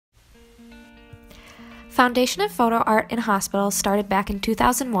Foundation of Photo Art in Hospitals started back in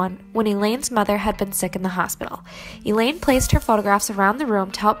 2001 when Elaine's mother had been sick in the hospital. Elaine placed her photographs around the room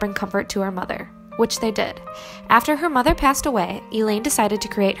to help bring comfort to her mother, which they did. After her mother passed away, Elaine decided to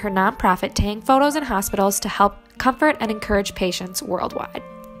create her nonprofit to hang photos in hospitals to help comfort and encourage patients worldwide.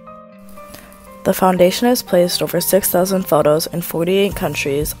 The foundation has placed over 6,000 photos in 48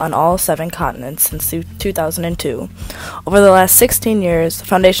 countries on all 7 continents since 2002. Over the last 16 years, the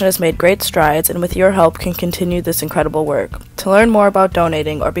foundation has made great strides and with your help can continue this incredible work. To learn more about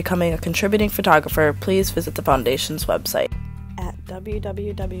donating or becoming a contributing photographer, please visit the foundation's website at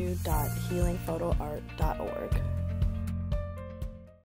www.healingphotoart.org.